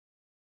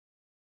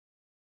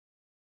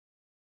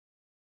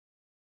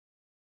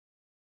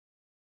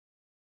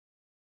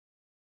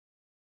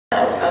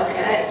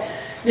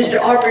Mr.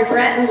 Aubrey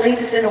Bratton, lead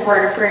us in a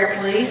word of prayer,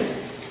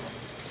 please.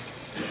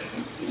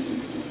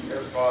 Dear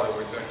Father,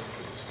 we thank you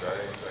for this day.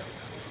 Thank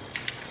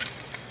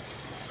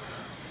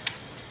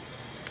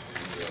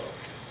you for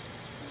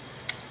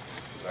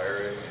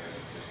Larry and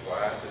his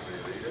wife as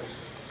they lead us.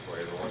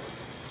 Pray the Lord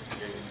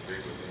continue to be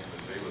with him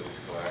and be with his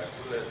class.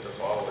 We let the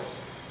following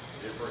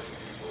different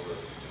people that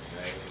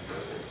name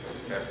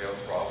have health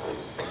problems.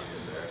 We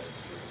just ask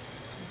to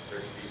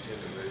touch each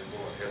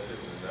individual and help them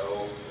to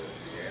know that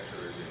the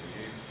answer is in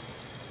you.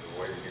 The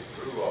way to get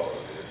through all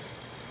of this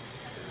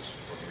is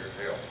from your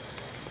help.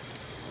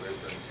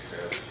 Listen, you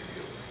have to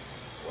give.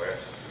 We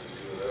ask you to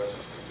be with us as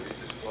we leave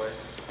this place.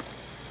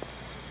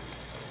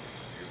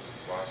 Give us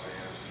the wash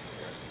hands.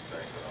 Yes,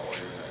 thank you for all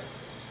your name.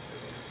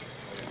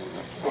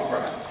 All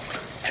right.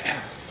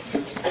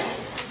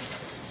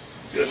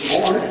 Good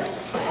morning.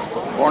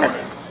 Good morning.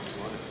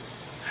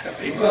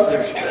 Happy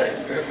Mother's Day.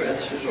 Mary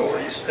Beth has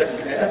already said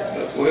that,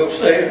 but we'll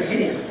say it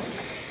again.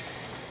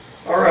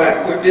 All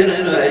right, we've been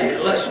in a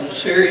lesson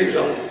series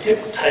on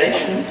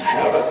temptation,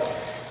 how to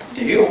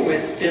deal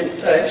with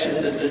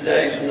temptation, and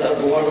today's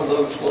another one of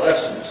those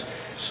lessons.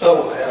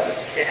 So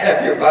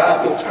have your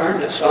Bible,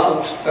 turn to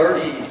Psalms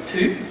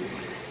 32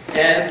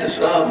 and to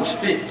Psalms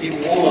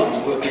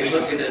 51. We'll be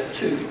looking at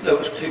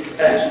those two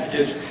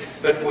passages,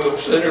 but we'll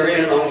center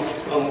in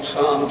on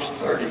Psalms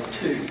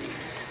 32.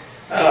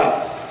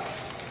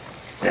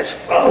 As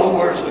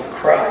followers of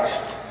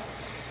Christ,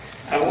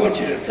 I want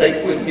you to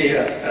think with me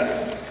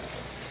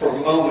for a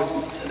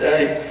moment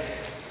today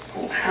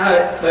on how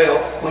it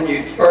felt when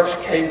you first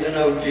came to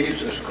know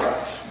Jesus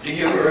Christ. Do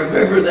you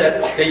remember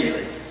that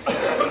feeling?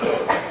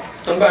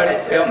 Somebody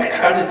tell me,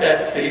 how did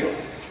that feel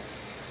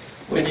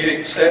when you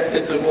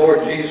accepted the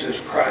Lord Jesus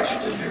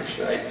Christ as your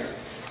Savior?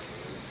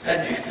 How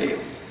did you feel?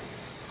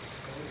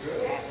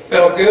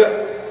 Felt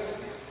good?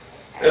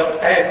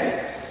 Felt happy?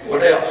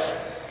 What else?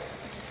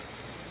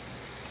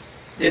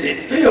 Did it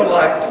feel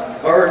like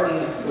the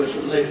burden was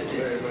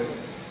lifted?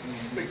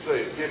 Big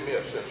say, give me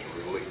a sense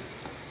of relief.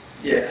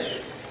 Yes,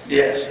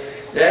 yes.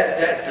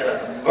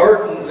 That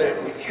burden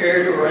that we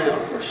carried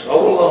around for so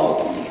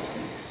long,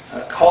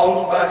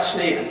 caused by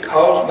sin,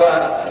 caused by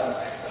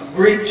a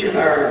breach in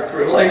our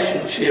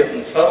relationship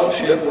and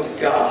fellowship with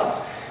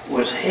God,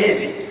 was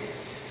heavy.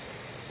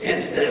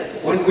 And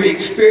when we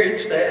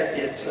experience that,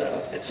 it's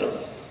a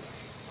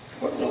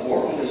what in the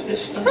world is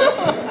this thing?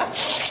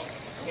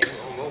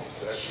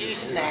 Shoe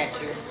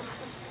snatcher.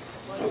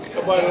 Okay.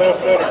 Somebody left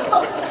that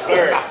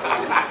Larry.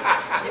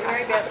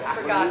 Mary Beth has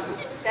forgotten.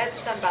 That's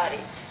somebody.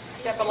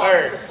 That belongs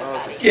Larry. to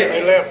somebody. Yeah,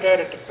 They left that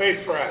at the fish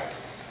fry.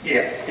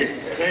 yeah.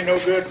 It ain't no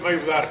good to me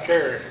without a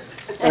carrot.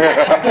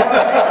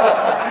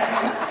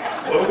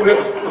 Well,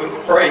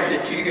 we'll pray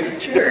that you get a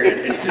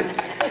chariot.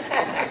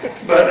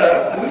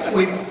 But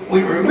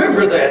we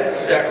remember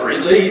that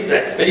relief,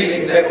 that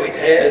feeling that we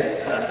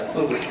had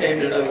when we came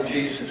to know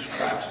Jesus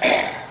Christ.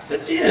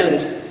 But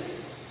then,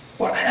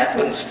 what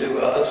happens to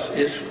us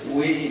is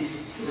we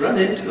run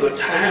into a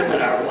time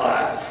in our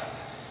life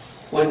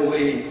when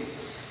we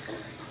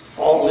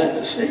fall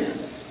into sin.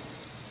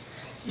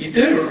 You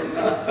do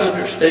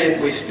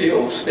understand we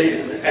still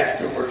sin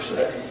after we're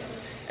saved.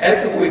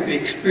 After we've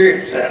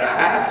experienced that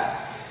high,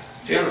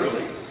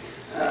 generally,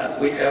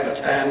 we have a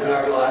time in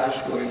our lives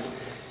when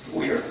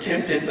we are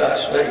tempted by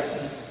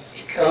Satan.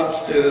 He comes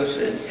to us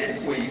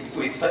and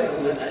we fail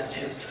in that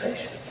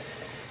temptation.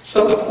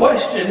 So the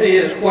question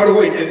is, what do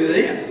we do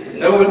then?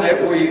 Knowing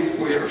that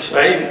we are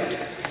saved,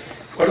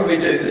 what do we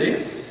do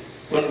then?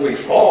 When we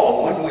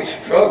fall, when we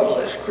struggle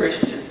as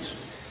Christians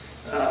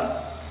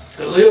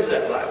to live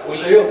that life. We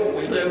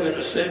live in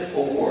a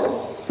sinful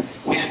world.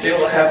 We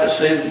still have a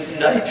sin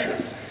nature.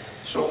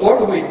 So what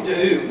do we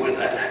do when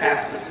that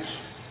happens?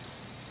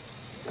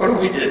 What do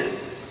we do?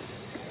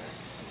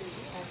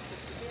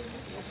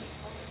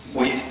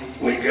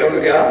 We go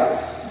to God.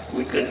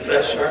 We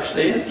confess our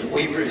sins.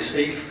 We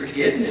receive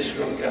forgiveness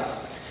from God.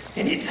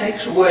 And He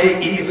takes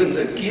away even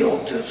the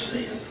guilt of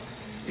sin.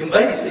 The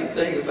amazing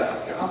thing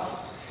about God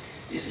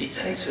is He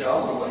takes it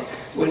all away.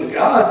 When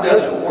God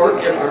does a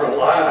work in our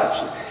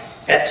lives,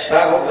 at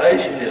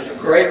salvation is a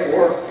great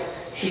work.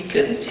 He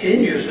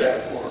continues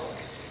that work.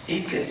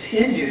 He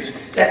continues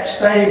that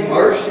same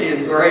mercy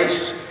and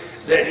grace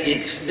that He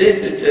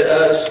extended to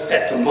us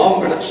at the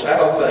moment of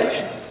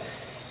salvation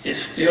is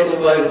still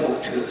available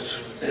to us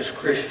as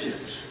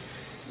Christians.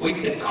 We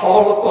can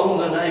call upon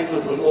the name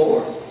of the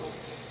Lord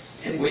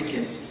and we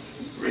can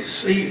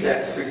receive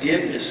that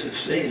forgiveness of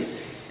sin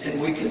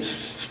and we can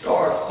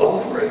start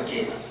over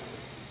again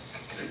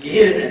and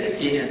again and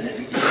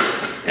again.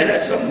 And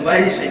that's an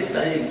amazing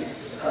thing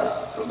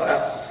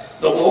about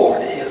the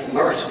Lord, His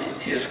mercy,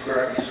 His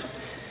grace.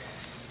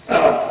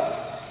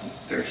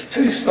 There's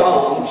two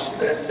Psalms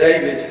that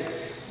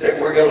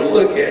we're going to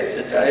look at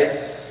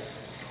today.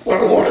 What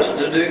I want us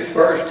to do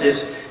first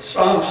is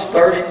Psalms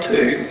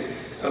 32.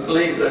 I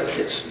believe that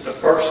it's the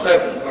first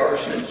 7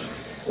 verses.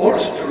 I want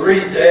us to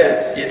read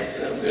that, if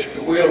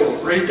Mr. Will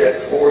read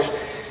that for us.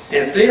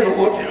 And then I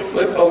want you to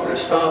flip over to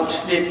Psalms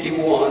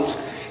 51.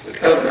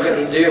 because we're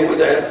going to deal with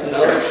that in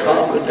another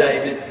Psalm of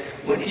David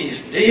when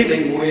he's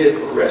dealing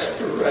with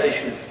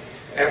restoration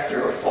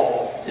after a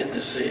fall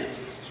into sin.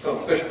 So,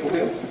 Mr.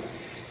 Will,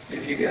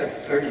 if you got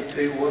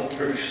 32, 1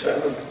 through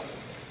 7.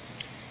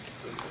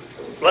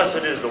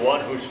 Blessed is the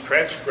one whose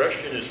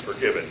transgression is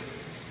forgiven,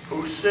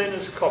 whose sin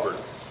is covered.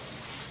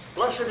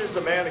 Blessed is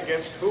the man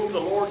against whom the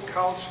Lord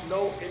counts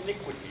no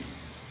iniquity,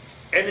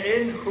 and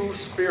in whose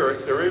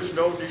spirit there is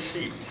no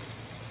deceit.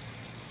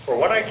 For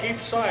when I keep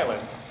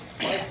silent,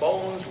 my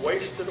bones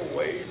wasted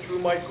away through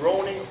my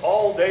groaning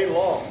all day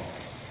long.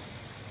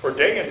 For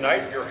day and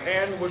night your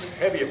hand was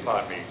heavy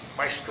upon me.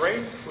 My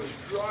strength was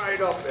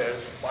dried up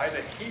as by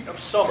the heat of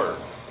summer.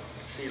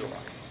 Selah.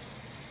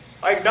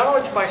 I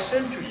acknowledged my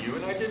sin to you,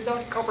 and I did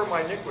not cover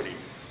my iniquity.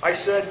 I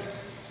said,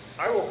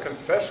 I will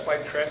confess my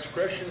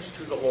transgressions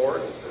to the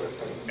Lord,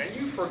 and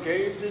you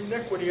forgave the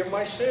iniquity of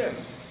my sin.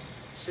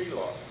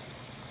 Selah.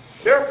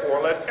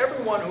 Therefore, let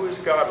everyone who is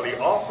godly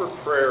offer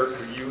prayer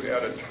to you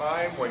at a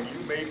time when you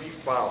may be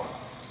found.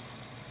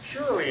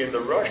 Surely in the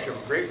rush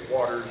of great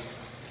waters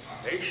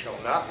they shall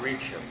not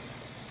reach him.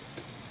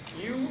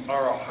 You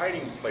are a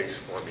hiding place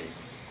for me.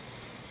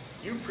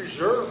 You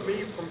preserve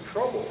me from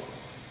trouble.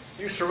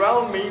 You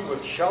surround me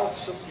with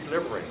shouts of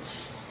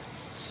deliverance.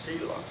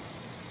 Selah.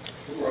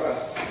 Right.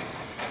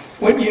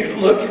 When you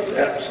look at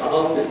that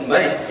psalm, it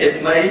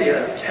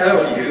may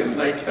tell you, it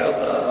may tell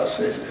us,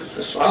 it's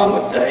a Psalm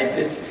of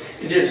David.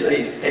 It is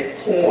a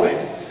poem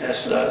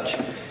as such.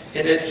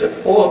 And it's a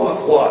poem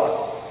of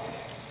what?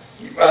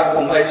 The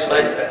Bible may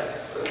say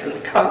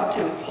that.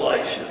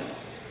 Contemplation.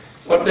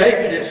 What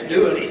David is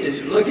doing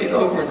is looking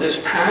over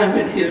this time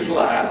in his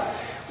life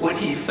when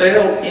he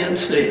fell in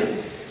sin,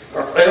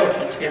 or fell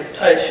to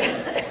temptation,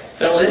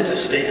 fell into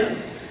sin,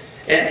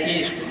 and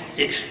he's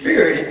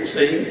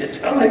experiencing and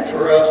telling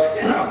for us,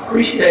 and I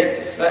appreciate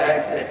the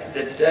fact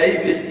that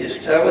David is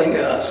telling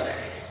us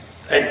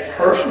a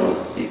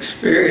personal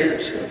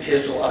experience of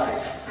his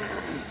life.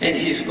 And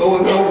he's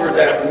going over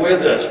that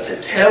with us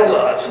to tell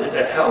us and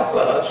to help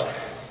us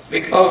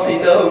because he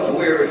knows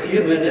we're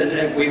human and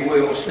that we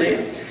will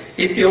sin.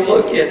 If you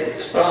look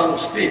at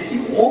Psalms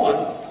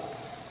 51,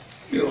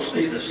 you'll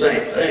see the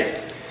same thing.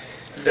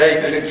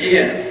 David,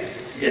 again,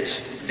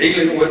 it's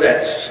dealing with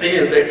that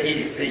sin that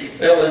he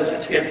fell into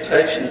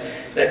temptation,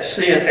 that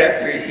sin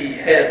after he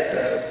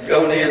had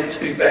gone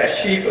into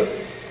Bathsheba.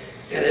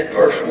 And at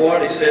verse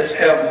 1 he says,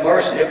 have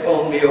mercy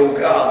upon me, O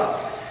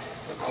God,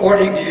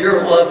 according to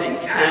your loving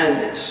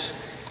kindness,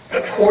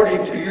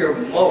 according to your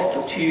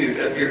multitude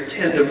of your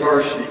tender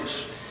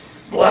mercies.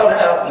 Blot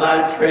out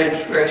my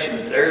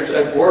transgression. There's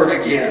that word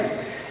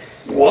again.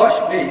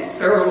 Wash me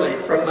thoroughly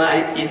from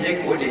my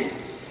iniquity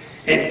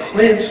and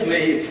cleanse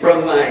me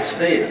from my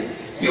sin.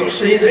 You'll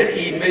see that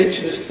he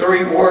mentions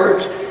 3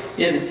 words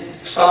in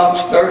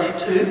Psalms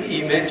 32.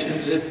 He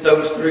mentions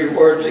those 3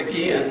 words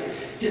again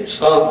in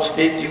Psalms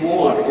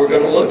 51. We're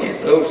going to look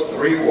at those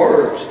 3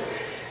 words.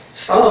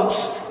 Psalms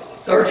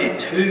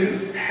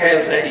 32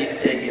 has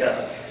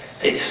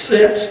a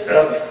sense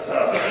of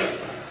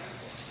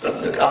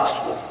the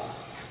gospel.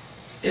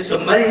 It's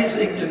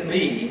amazing to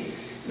me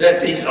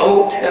that these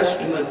Old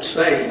Testament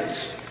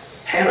saints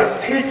had a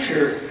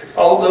picture,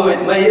 although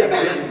it may have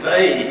been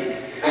vague,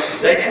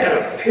 they had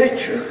a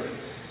picture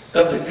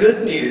of the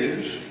good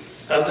news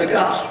of the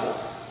gospel.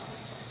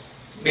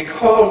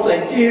 Because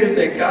they knew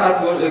that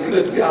God was a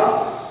good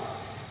God,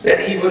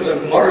 that he was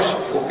a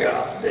merciful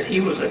God, that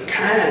he was a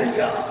kind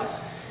God,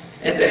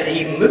 and that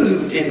he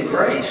moved in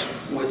grace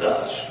with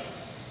us.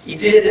 He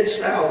did at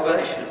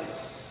salvation.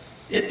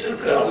 It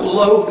took a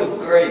load of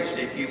grace,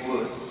 if you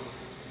would,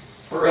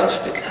 for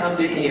us to come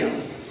to him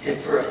and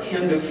for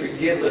him to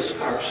forgive us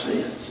our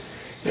sins.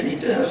 But he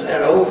does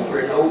that over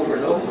and over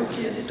and over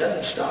again. It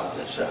doesn't stop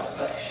at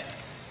salvation.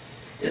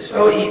 And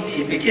so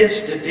he begins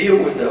to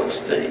deal with those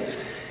things.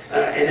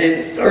 And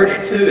in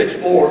 32, it's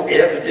more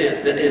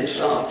evident than in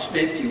Psalms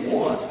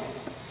 51.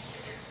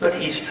 But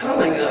he's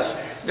telling us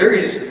there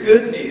is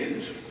good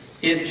news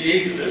in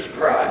Jesus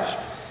Christ.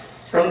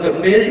 From the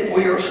minute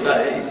we are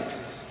saved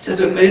to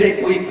the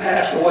minute we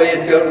pass away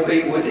and go to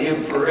be with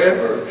him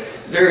forever,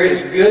 there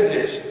is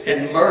goodness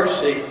and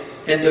mercy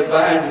and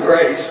divine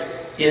grace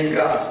in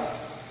God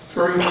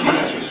through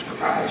Jesus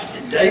Christ.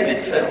 And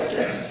David felt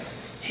that.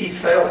 He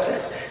felt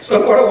that.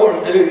 So what I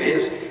want to do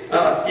is,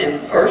 in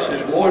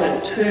verses 1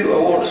 and 2, I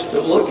want us to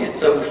look at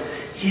those.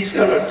 He's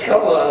going to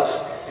tell us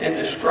and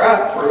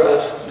describe for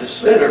us the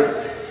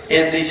sinner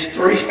in these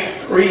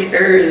three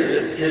areas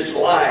of his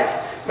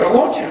life. But I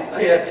want you to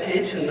pay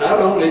attention. Not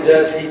only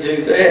does he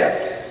do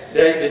that,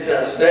 David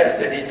does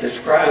that he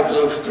describes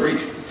those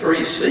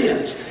three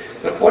sins.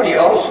 But what he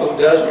also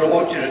does, and I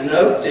want you to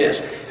note this,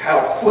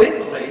 how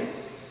quickly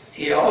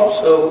he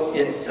also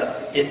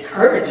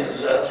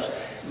encourages us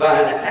by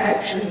an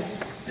action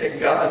that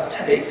God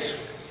takes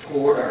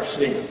toward our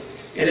sin.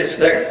 And it's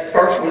there.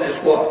 First one is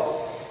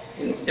what?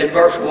 In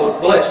verse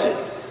 1, blessed.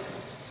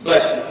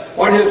 Blessed.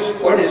 What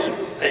is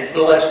a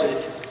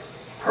blessed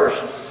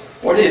person?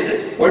 What is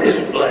it? What is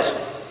a blessed?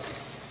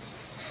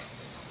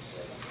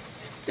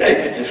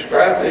 David describes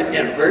describes it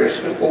in a very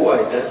simple way,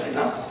 does he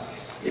not?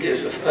 It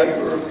is the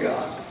favor of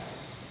God.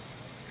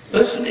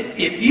 Listen,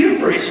 if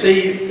you've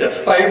received the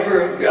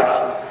favor of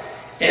God,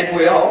 and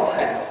we all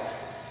have,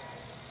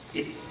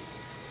 I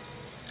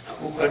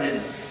hope I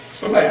didn't,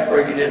 somebody's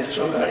breaking into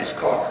somebody's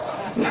car.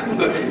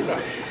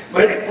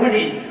 But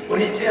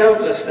when he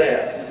tells us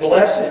that,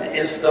 blessed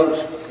is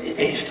those, and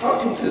he's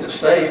talking to the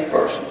saved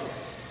person.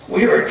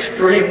 We are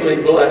extremely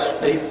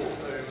blessed people.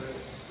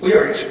 We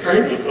are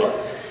extremely blessed.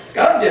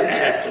 God didn't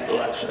have to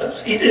bless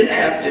us. He didn't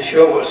have to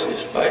show us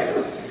his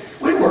favor.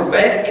 We were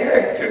bad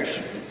characters.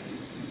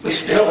 We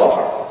still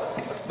are.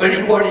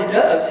 But what he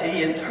does,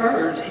 in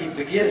turn, he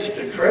begins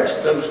to address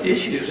those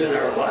issues in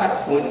our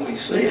life when we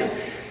sin.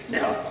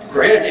 Now,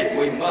 granted,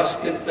 we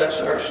must confess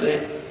our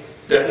sin.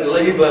 Doesn't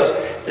leave us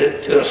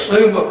to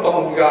assume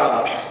upon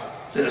God,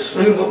 to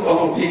assume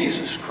upon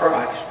Jesus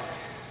Christ.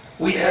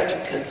 We have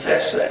to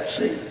confess that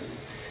sin.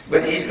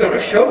 But he's going to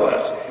show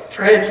us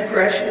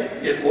transgression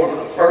is one of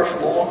the first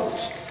ones.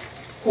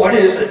 What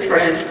is a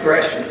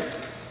transgression?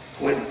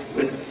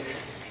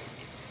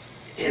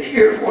 And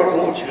here's what I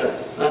want you to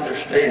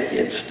understand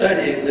in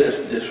studying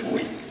this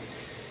week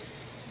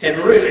and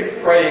really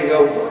praying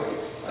over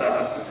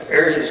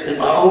areas in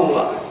my own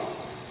life.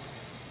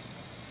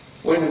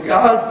 When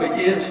God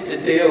begins to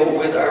deal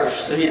with our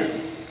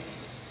sin,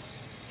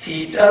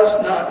 he does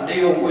not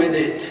deal with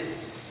it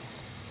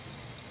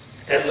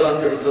as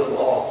under the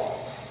law.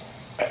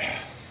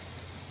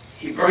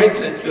 He brings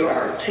it to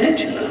our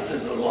attention under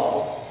the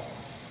law,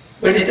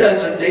 but he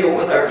doesn't deal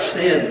with our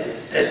sin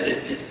as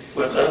if it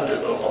was under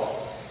the law.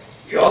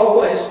 He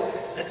always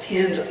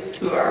attends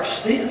to our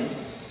sin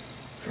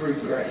through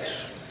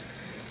grace.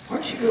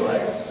 Aren't you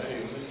glad?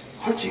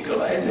 Aren't you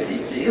glad that he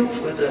deals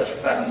with us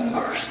by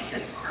mercy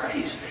and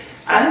grace?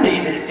 I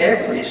need it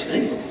every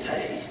single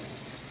day.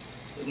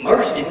 The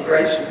mercy and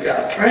grace of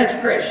God.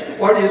 Transgression.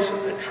 What is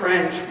a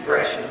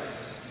transgression?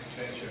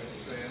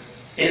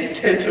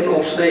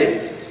 Intentional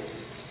sin.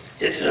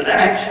 It's an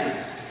action.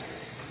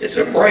 It's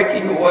a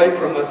breaking away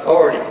from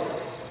authority.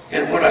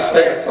 And when I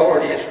say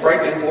authority, it's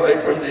breaking away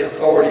from the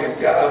authority of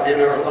God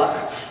in our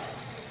lives.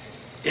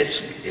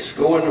 It's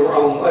going the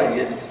wrong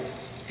way.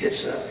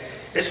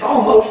 It's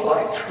almost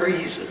like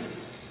treason.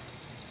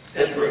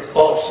 As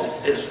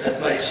repulsive as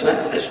that may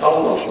sound, it's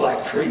almost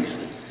like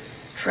treason.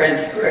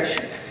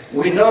 Transgression.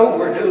 We know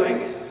we're doing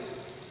it.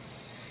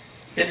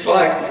 It's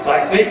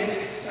like me.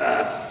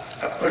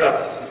 I put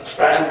up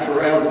signs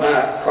around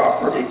my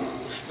property,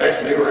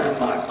 especially around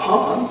my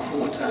pond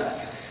one time.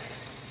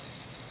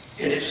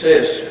 And it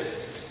says,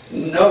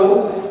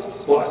 no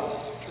what?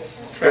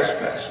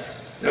 Trespassing.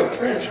 No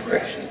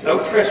transgression.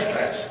 No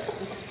trespassing.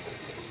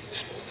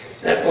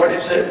 That's what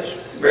it says.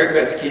 Mary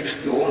Beth keeps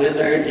going in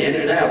there and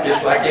in and out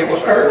just like it was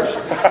hers.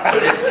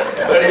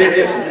 But it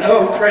is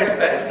no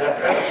trespassing. I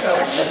try to tell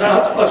them, you're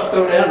not supposed to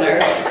go down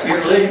there.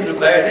 You're leaving a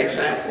bad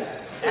example.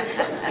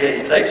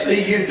 If they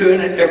see you doing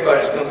it,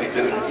 everybody's going to be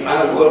doing it.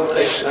 Might as well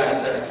take a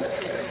sign there.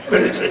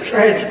 But it's a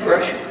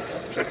transgression.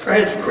 It's a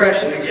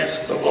transgression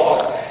against the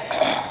law.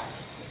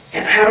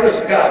 And how does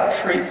God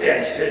treat that?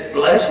 He said,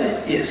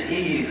 blessed is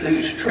he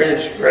whose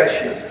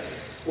transgression.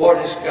 What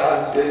does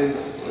God do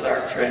with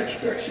our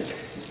transgression?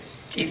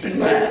 Keep in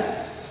mind,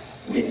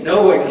 we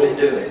knowingly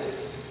do it.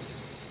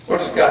 How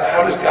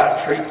does God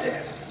treat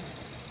that?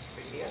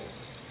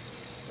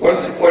 What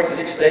does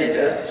he say he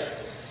does?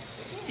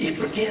 He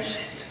forgives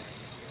it.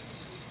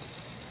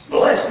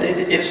 Blessed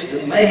is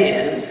the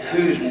man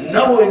who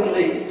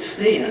knowingly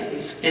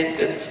sins and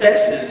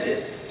confesses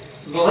it.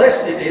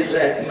 Blessed is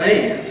that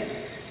man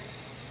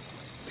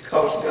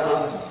because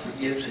God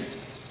forgives him.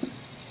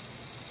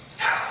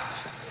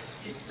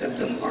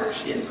 The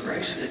mercy and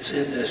grace that's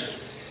in this.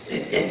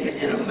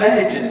 And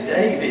imagine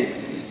David,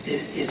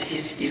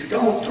 he's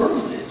gone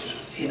through this.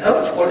 He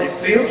knows what it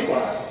feels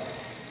like.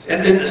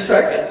 And then the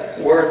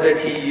second word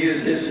that he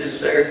uses is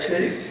there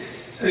too.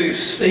 Whose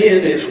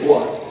sin is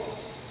what?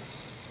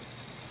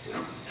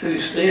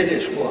 Whose sin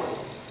is what?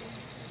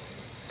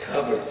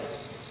 Covered.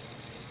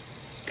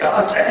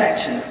 God's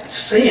action.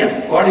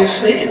 Sin. What is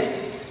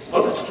sin?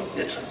 Well,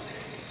 it's a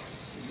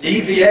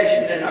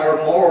deviation in our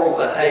moral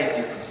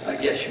behavior, I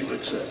guess you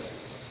would say.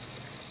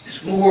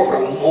 It's more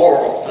of a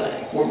moral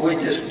thing where we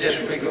just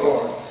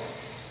disregard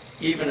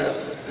even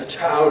a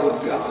child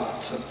of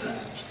God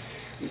sometimes.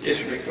 We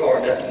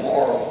disregard that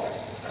moral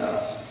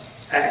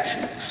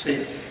action of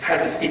sin. How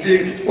does he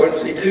do? What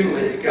does he do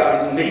with it?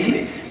 God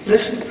immediately.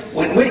 Listen,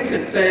 when we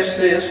confess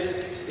this,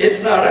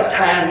 it's not a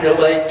time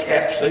delayed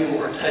capsule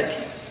we're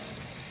taking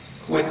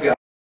with God.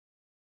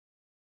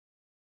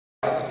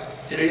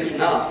 It is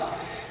not.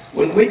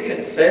 When we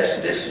confess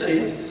this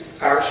sin,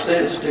 our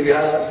sins to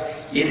God,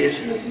 it is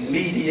an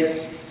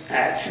immediate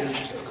action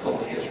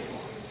upon his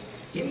part.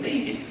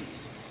 Immediate.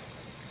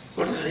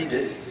 What does he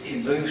do? He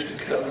moves to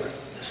cover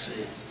the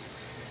sin.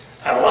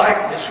 I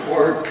like this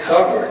word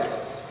covered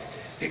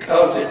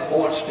because it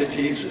points to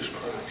Jesus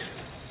Christ.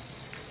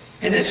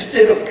 And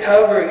instead of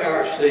covering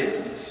our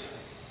sins,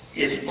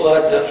 his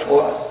blood does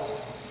what?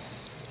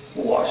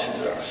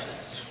 Washes our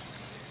sins.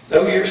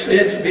 Though your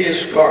sins be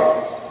as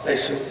scarlet, they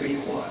shall be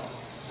what?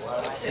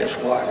 As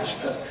white as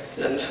snow.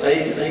 Doesn't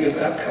say anything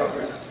about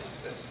covering them.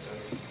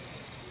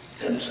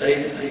 Doesn't say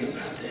anything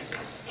about that.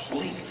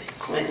 Completely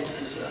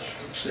cleanses us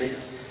from sin.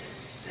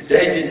 And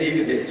David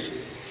knew this.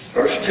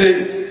 Verse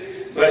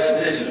 2,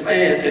 blessed is the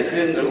man to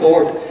whom the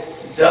Lord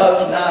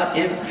does not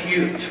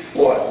impute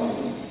what?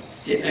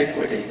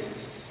 Iniquity.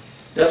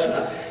 Does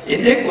not.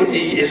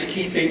 Iniquity is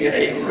keeping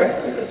a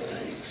record of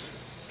things.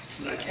 It's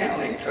an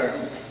accounting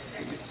term.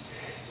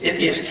 It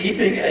is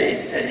keeping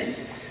a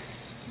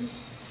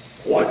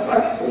point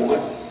by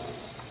point,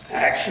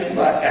 action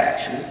by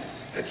action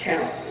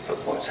account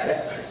of what's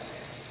happening.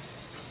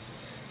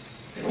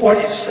 And what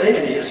he's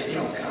saying is,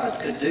 God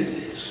could do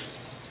this.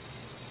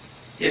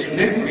 His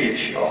memory is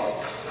sharp.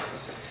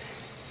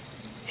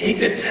 He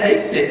could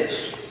take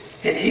this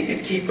and he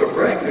could keep a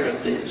record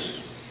of this.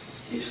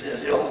 He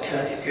says,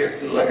 okay,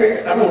 Larry,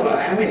 I don't know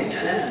how many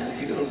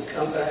times you're going to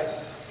come back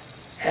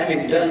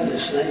having done the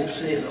same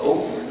sin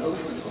over and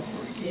over and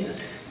over again.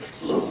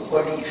 But look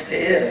what he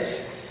says.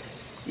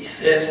 He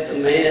says the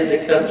man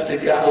that comes to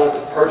God,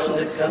 the person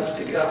that comes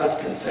to God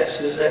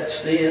confesses that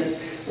sin.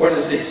 What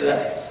does he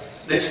say?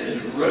 This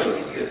is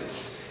really good.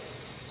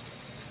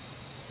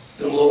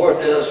 The Lord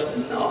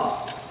does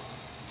not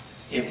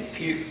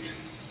impute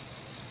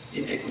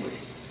iniquity.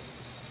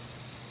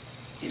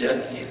 He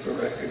doesn't keep a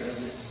record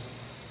of it.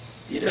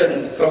 He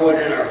doesn't throw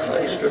it in our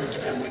face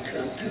every time we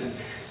come to him.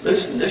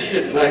 Listen, this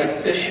should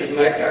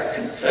make our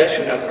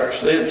confession of our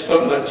sins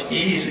so much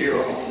easier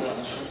on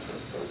us.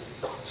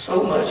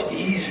 So much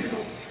easier.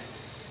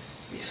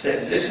 He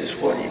said, this is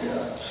what he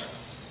does.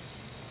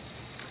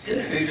 In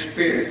whose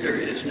spirit there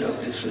is no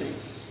deceit.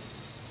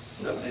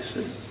 No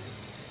deceit.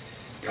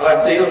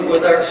 God deals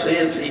with our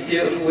sins. He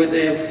deals with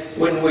them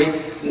when we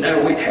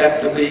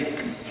have to be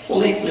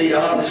completely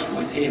honest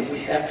with him. We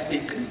have to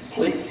be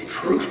completely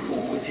truthful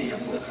with him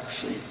with our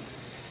sin.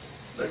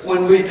 But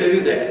when we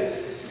do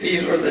that,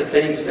 these are the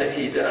things that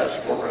he does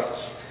for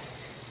us.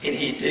 And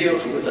he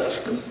deals with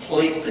us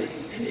completely,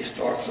 and he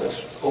starts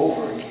us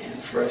over again,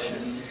 fresh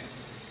and new.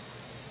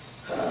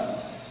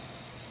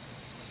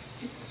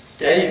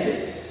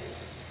 David,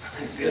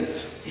 thank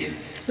goodness.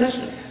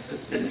 Listen,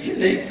 the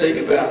unique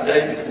thing about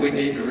David, we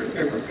need to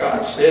remember,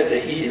 God said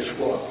that he is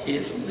what? He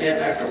is a man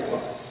after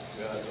what?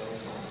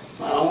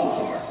 My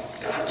own heart.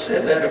 God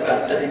said that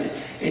about David.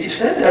 And he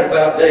said that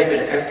about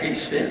David after he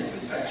sinned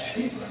with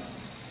Bathsheba.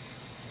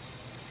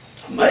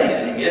 It's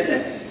amazing, isn't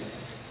it?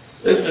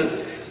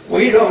 Listen,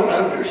 we don't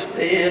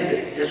understand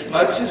as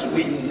much as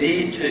we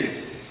need to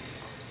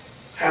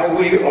how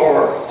we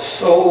are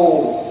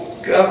so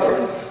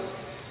governed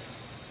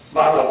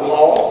by the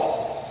law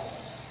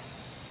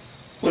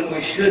when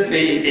we should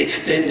be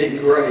extending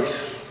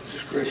grace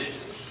as Christians.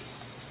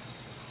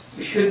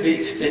 We should be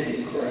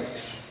extending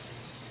grace.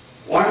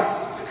 Why?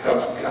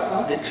 Because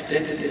God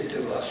extended it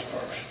to us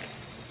first.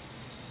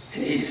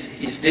 And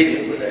he's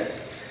dealing with that.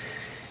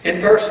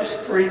 In verses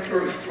 3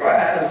 through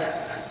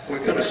 5,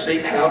 we're going to see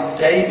how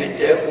David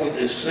dealt with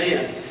his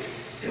sin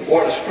and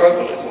what a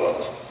struggle it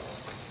was.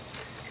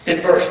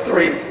 In verse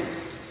 3,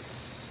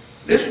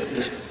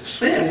 this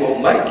sin will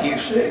make you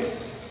sick.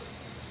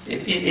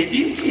 If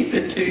you keep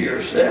it to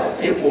yourself,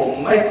 it will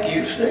make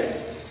you sick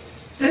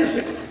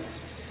physically.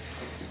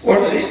 What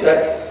does he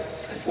say?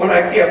 When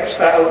I kept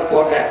silent,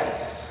 what happened?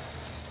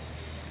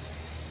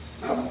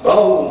 My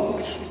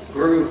bones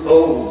grew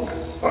old.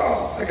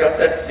 Wow, I got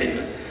that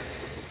feeling.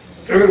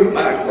 Through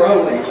my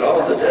groanings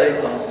all the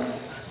day long.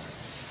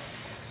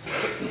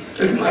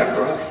 Through my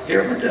groanings. You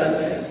ever done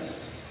that?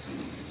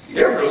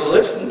 You ever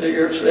listen to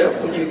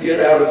yourself when you get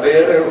out of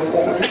bed every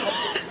morning?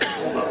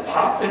 On the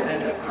popping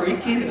and the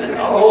creaking and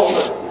all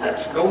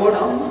that's going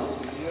on?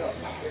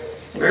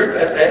 Mary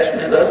Beth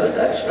asked me the other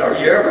day, said, are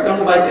you ever going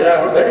to make it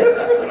out of bed?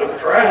 I said, I'm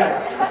trying.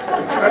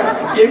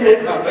 I'm giving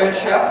it my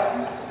best shot.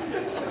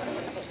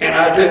 And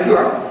I do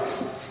groan.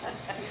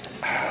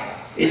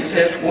 He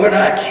says, when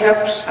I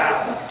kept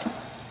silent.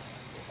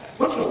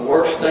 What's the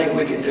worst thing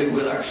we can do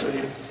with our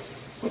sin?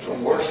 What's the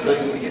worst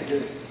thing we can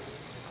do?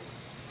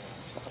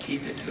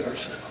 Keep it to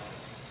ourselves.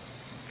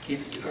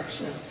 Keep it to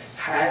ourselves.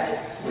 Hide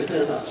it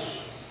within us.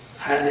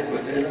 Hide it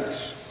within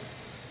us.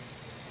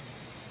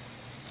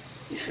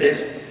 He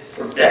says,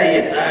 for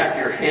day and night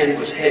your hand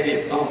was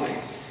heavy upon me.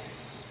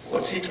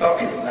 What's he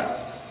talking about?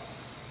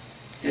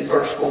 In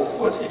verse 4,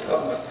 what's he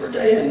talking about? For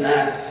day and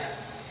night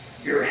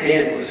your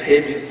hand was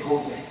heavy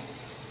upon me.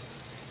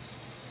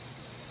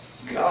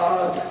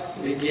 God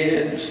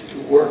begins to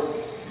work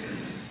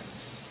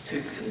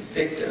to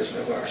convict us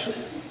of our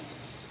sin.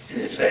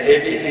 And it's a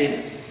heavy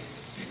hand.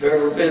 If you've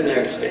ever been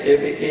there, it's a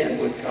heavy hand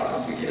when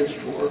God begins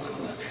to work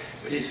on us.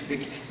 But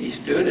he's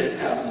doing it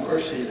out of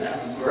mercy and out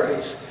of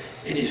grace.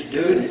 And he's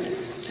doing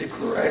it to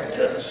correct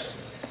us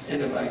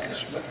and to make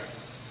us better.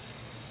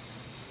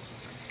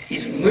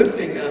 He's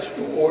moving us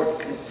toward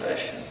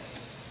confession.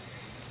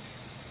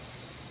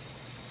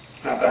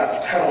 My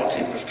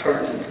vitality was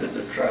turned into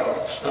the drought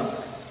of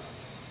summer.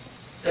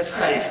 That's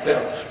how he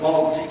felt. As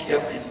long as he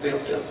kept it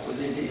built up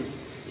within him,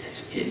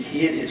 it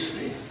hid his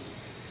sin.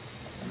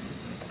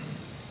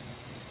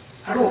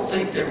 I don't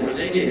think there was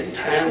any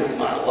time in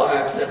my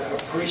life that I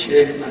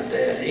appreciated my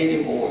dad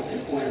any more than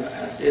when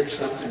I did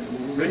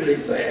something really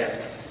bad.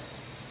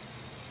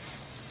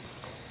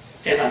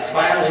 And I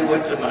finally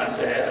went to my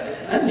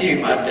dad, and I knew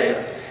my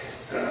dad.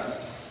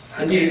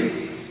 I knew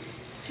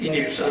he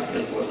knew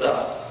something was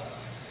up.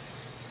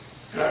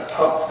 And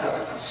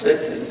I said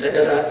to him,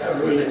 Dad, I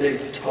really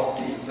need to talk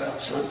to you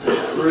about something.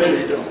 I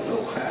really don't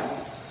know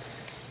how.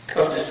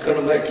 Because it's going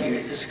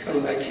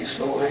to make you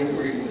so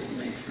angry with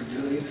me for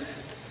doing that.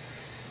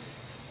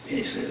 And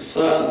he said,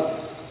 son,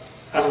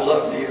 I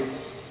love you.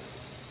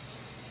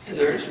 And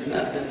there is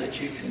nothing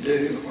that you can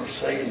do or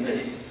say to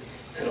me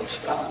that'll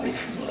stop me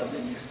from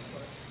loving you.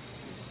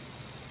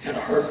 And I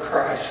heard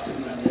Christ through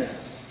my dad.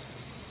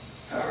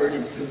 I heard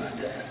him through my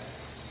dad.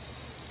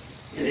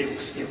 And it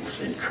was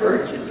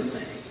encouraging to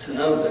me to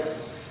know that.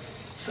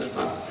 So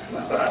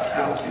my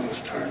vitality was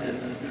turned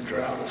into the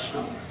drought of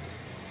summer.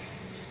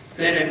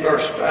 Then in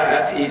verse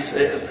 5, he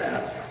says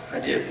that I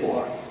did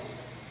what?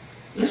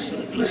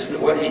 Listen to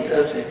what he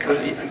does. Because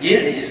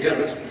again, he's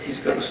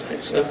going to say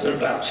something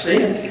about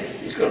sin.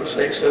 He's going to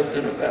say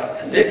something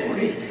about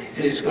iniquity.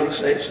 And he's going to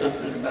say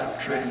something about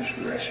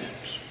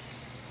transgressions.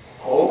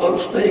 All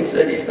those things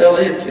that he fell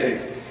into,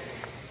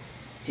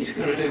 he's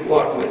going to do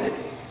what with it?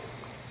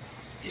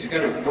 He's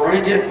going to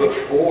bring it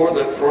before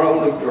the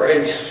throne of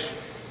grace.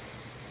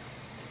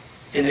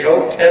 In the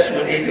Old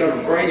Testament, he's going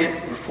to bring it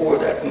before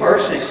that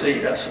mercy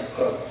seat, I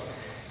suppose.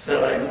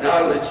 So I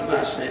acknowledge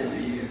my sin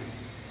to you.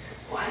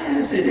 Why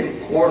is it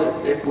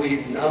important that we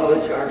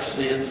acknowledge our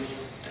sins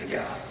to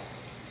God?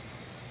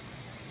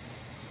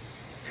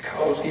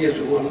 Because he is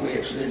the one we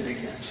have sinned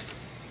against.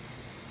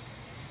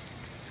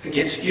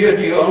 Against you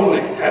and you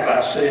only have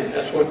I sinned.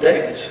 That's what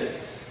David said.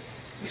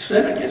 We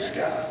sin against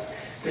God.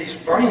 But he's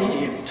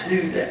bringing you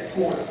to that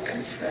point of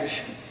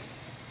confession.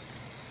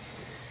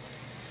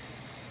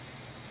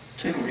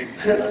 To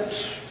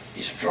repentance.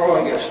 He's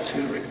drawing us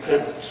to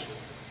repentance.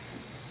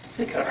 I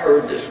think I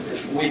heard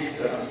this week,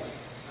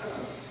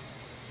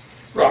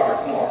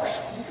 Robert Morris.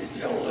 If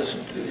y'all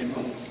listen to him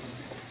on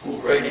the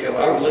radio,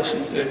 I would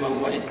listen to him on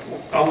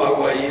my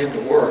way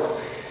into work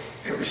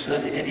every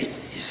Sunday, and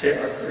he said,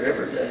 or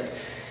every day,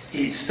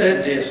 he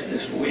said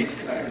this week,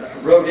 I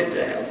wrote it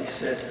down, he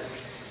said,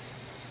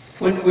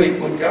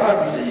 when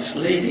God is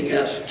leading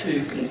us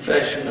to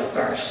confession of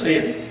our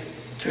sin,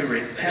 to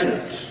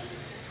repentance,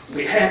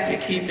 we have to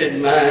keep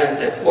in mind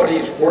that what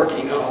he's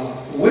working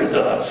on with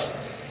us,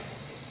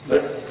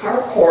 but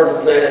our part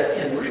of that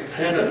in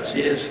repentance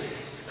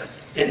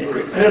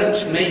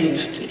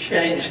means to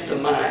change the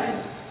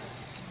mind.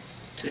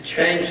 To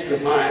change the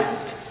mind.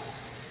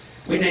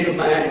 We need a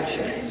mind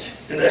change,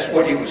 and that's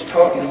what he was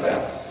talking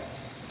about.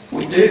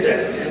 We do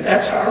that, and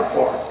that's our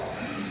part.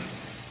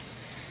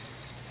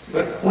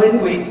 But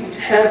when we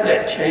have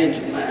that change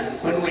of mind,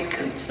 when we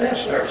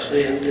confess our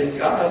sin, then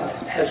God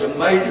has a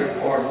major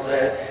part of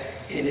that,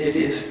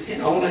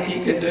 and only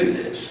he can do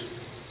this.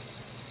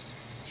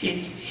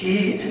 He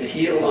and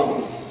he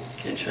alone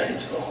can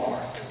change the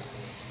heart.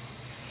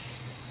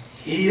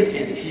 He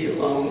and he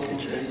alone can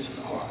change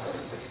the heart.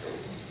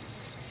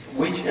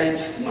 We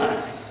change the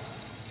mind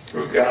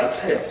through God's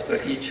help,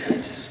 but he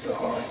changes the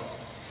heart.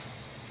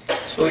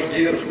 So he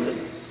deals with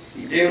it.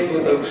 He deals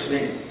with those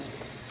sins.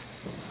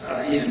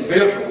 He's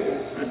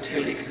miserable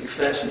until he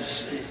confesses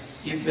sin.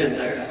 You've been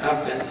there.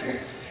 I've been there.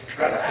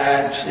 Try to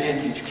hide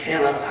sin. You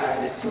cannot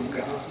hide it from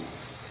God.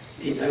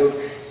 He knows,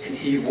 and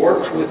he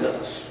works with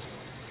us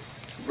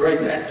to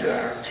bring that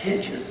to our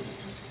attention.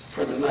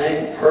 For the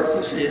main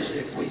purpose is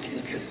if we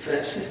can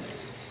confess it,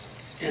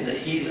 and the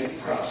healing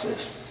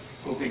process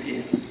will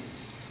begin.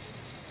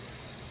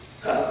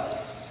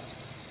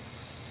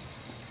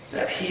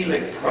 That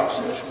healing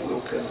process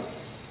will come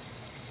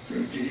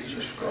through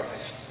Jesus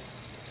Christ.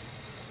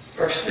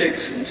 Verse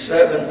 6 and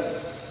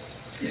 7,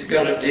 he's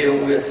going to deal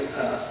with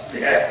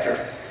the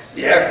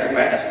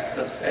aftermath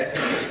of that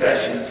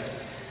confession.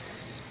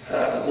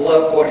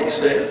 Love what he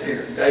said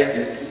here,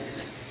 David.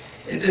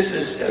 And this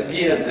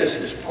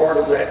is part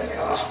of that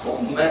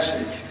gospel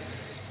message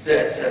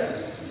that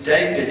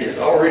David is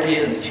already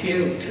in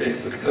tune to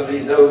because he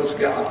knows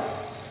God.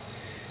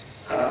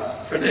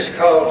 For this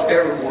cause,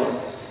 everyone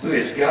who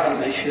is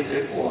godly should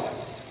do what?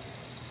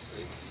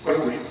 What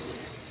are we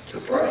to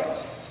pray?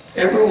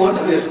 Everyone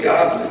who is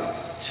godly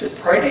should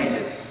pray to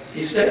you.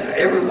 He said,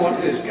 everyone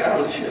who is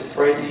godly should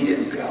pray to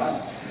you,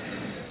 God.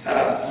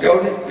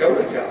 Go to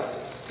God.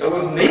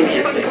 Go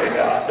immediately to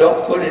God.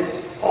 Don't put it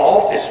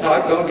off. It's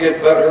not going to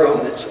get better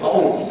on its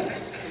own.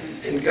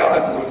 And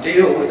God will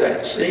deal with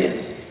that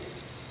sin.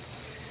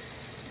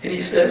 And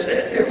he says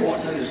that everyone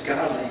who is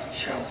godly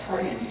shall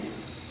pray to you.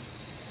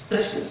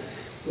 Listen,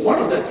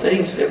 one of the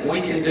things that we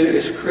can do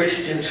as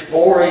Christians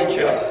for each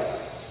other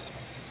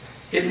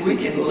is we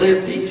can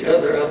lift each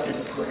other up in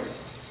prayer.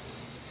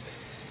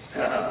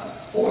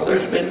 Or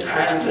there's been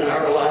times in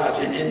our lives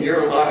and in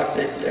your life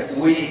that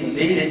we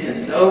needed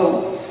to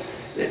know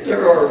that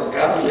there are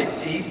godly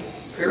people,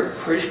 there are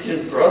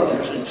Christian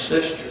brothers and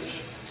sisters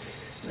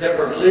that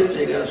are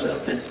lifting us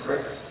up in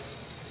prayer.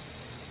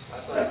 I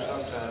think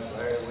sometimes,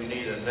 Larry, we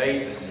need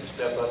Nathan to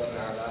step up in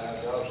our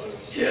lives also.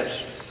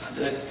 Yes, I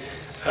do.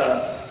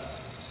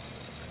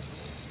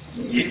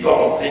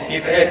 If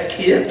you've had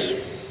kids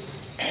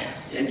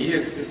and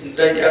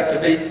they got to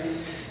be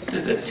to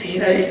the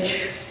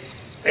teenage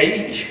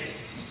age,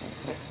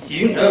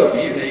 you know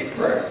you need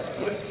prayer.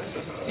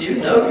 You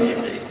know you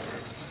need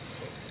prayer.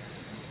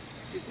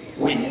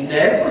 We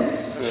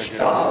never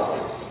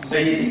stop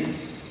being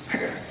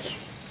parents.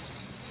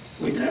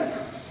 We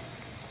never.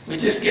 We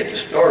just get to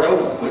start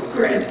over with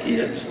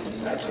grandkids,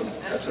 and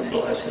that's a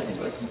blessing,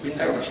 but we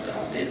never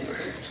stop being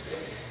parents.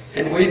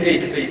 And we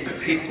need to be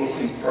people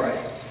who pray.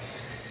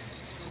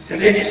 And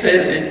then he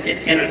says,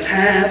 in a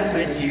time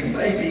when you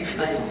may be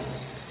found,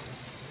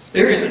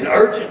 there is an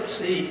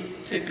urgency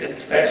to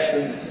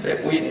confession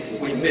that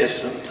we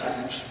miss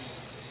sometimes.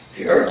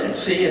 The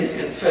urgency in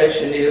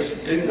confession is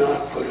do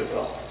not put it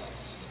off.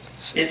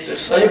 It's the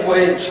same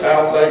way in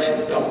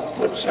salvation. Don't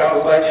put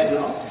salvation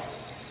off.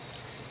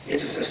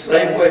 It's the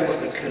same way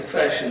with the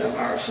confession of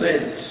our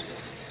sins.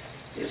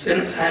 It's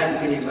in a time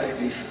when you may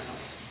be found.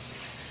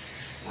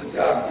 When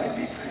God may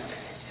be found.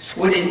 It's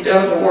when he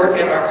does a work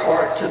in our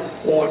heart to the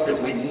point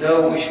that we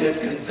know we should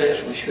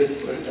confess, we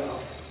shouldn't put it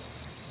off.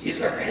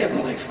 He's our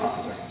Heavenly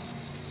Father.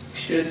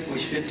 We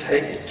should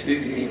take it to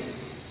him.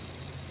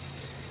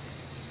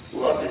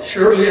 Beloved,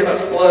 surely in a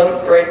flood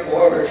of great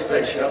waters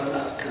they shall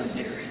not come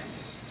near him.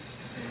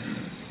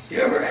 You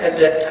ever had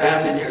that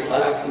time in your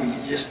life where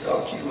you just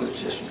thought you was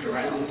just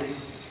drowning?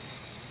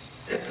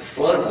 That the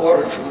flood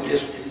waters were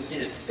just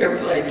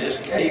everything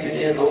just caving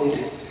in on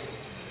you?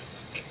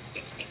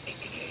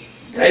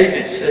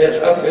 David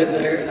says, I've been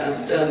there and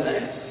I've done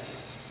that.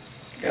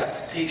 Got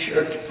the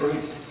t-shirt to prove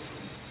it.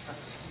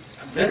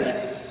 I've been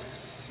there.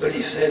 But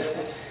he says,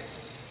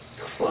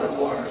 the flood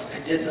waters,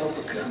 they didn't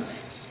overcome me.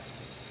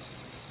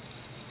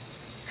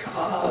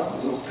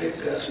 God will pick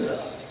us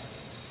up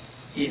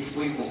if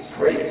we will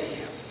pray to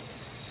him,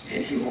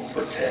 and he will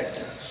protect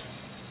us.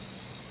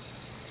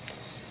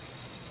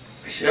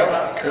 We shall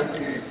not come to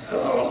him.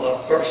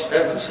 Verse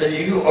 7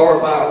 says, you are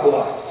my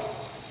what?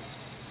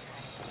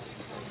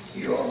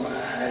 You are my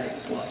hiding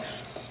place.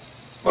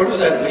 What does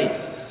that mean?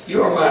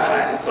 You are my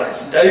hiding place.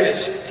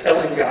 David's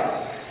telling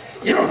God.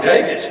 You know,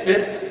 David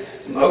spent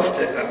a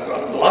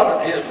lot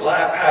of his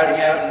life hiding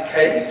out in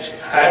caves,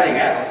 hiding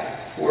out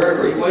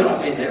wherever he went.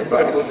 I mean,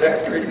 everybody was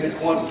after him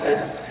at one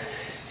time.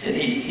 And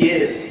he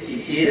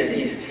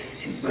hid.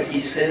 But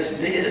he says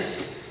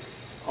this,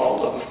 all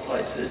those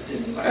places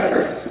didn't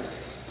matter.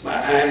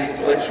 My hiding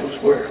place was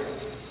where?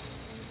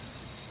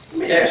 Let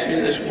me ask you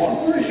this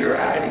morning, where's your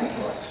hiding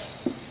place?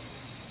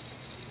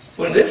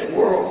 When this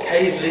world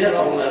caves in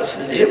on us,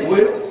 and it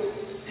will,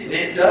 and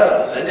it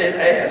does, and it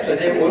has, and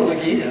it will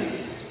again,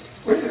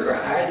 where's your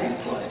hiding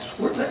place?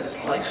 Where's that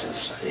place of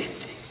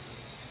safety?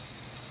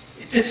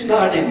 If it's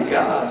not in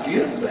God,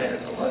 you're in a bad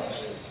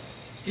place.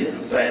 You're in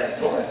a bad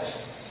place.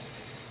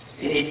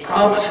 And he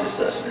promises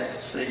us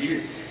that. So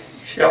it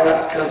shall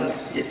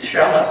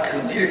not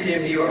come near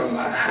him. You are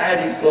my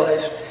hiding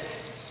place.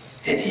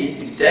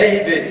 And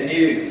David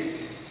knew,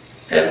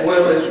 as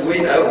well as we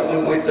know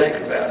when we think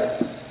about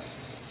it,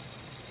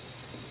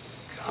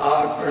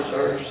 God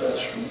preserves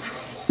us from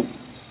trouble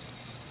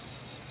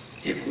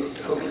if we'll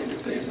totally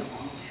depend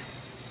upon him.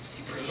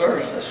 He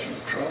preserves us from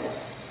trouble.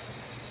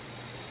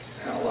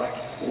 And I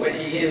like the way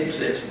he ends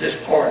this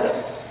part of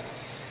it.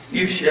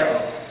 You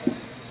shall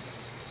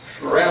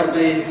surround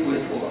me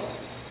with what?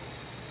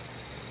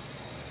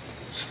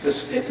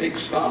 Specific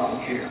song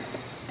here.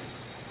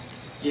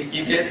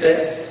 You get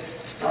that?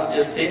 It's not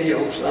just any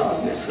old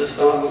song. It's the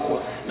song of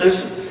what?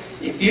 Listen,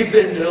 if you've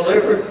been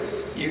delivered,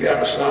 you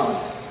got a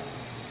song.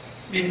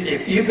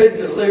 If you've been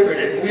delivered,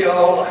 and we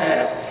all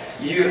have,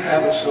 you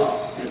have a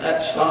song. And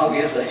that song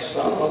is a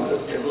song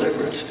of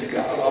deliverance to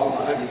God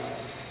Almighty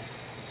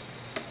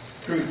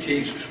through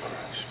Jesus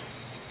Christ.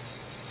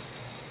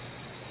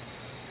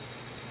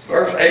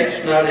 Verse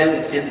 8's not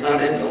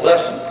in the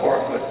lesson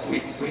part, but we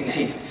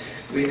need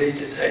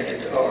to take it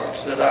to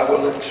heart. That I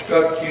will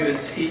instruct you and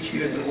teach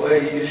you in the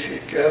way you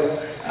should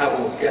go. I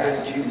will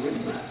guide you with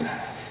my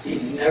eye. He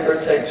never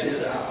takes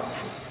his eye off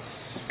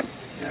of us.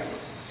 Never.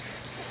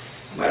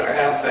 No matter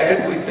how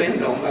bad we've been,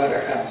 no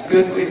matter how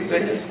good we've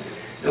been,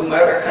 no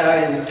matter how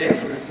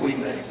indifferent we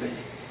may be,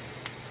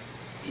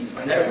 he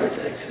never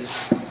takes his eye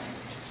off of us.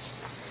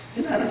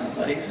 Isn't that an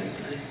amazing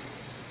thing?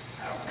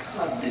 How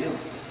God deals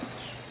with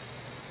us.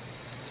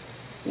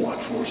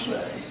 Once we're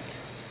saved,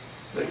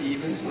 but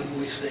even when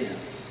we sin,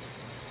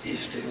 he's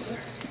still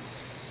there.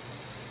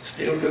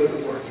 Still doing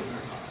the work in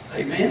our life.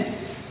 Amen?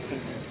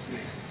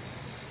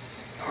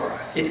 All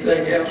right.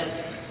 Anything else?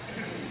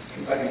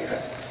 Anybody got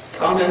a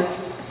comment?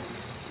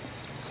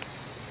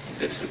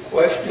 If it's a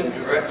question,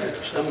 direct it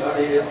to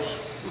somebody else.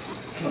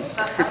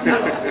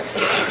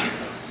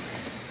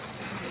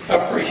 I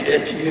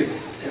appreciate you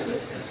as a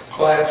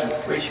class. I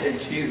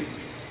appreciate you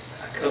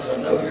because I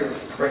know you're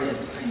praying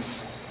people.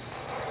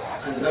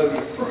 I know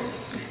you're praying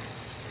people.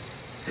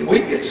 And we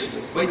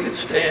could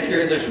stand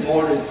here this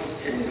morning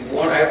and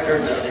one after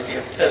another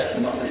give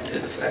testimony to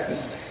the fact.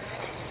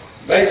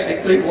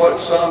 basically what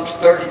Psalms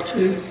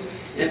 32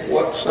 and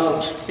what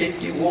Psalms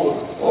 51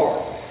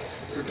 are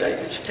for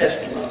David's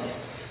testimony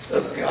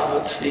of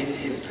God seeing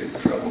him through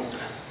troubled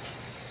times.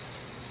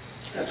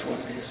 That's what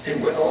it is.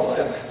 And we all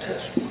have that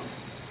testimony.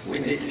 We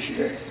need to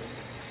share it.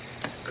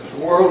 Because the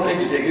world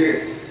needs to hear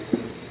it.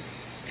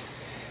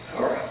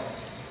 All right.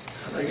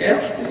 Nothing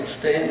else. We'll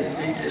stand and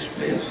be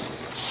dismissed.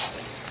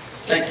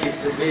 Thank you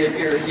for being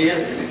here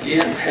again. And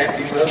again,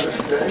 happy Mother's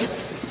Day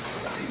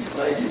to you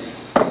ladies.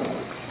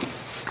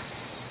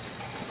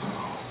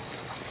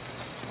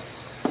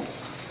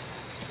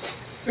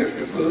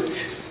 Mr. Butch,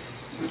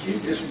 would you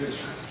dismiss us?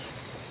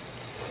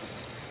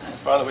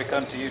 Father, we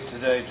come to you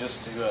today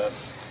just to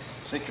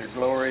seek your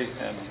glory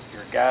and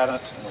your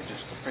guidance, and we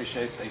just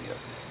appreciate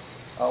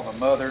all the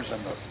mothers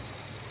and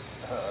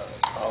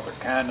all their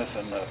kindness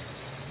and the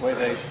way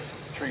they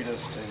treat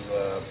us to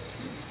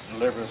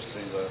deliver us to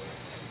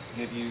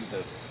give you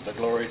the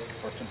glory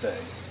for today.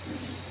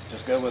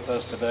 Just go with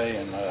us today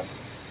and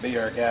be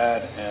our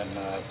guide, and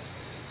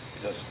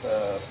just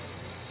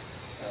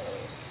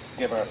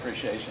give our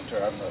appreciation to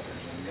our mothers.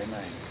 In your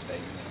name,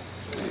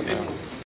 amen. Amen.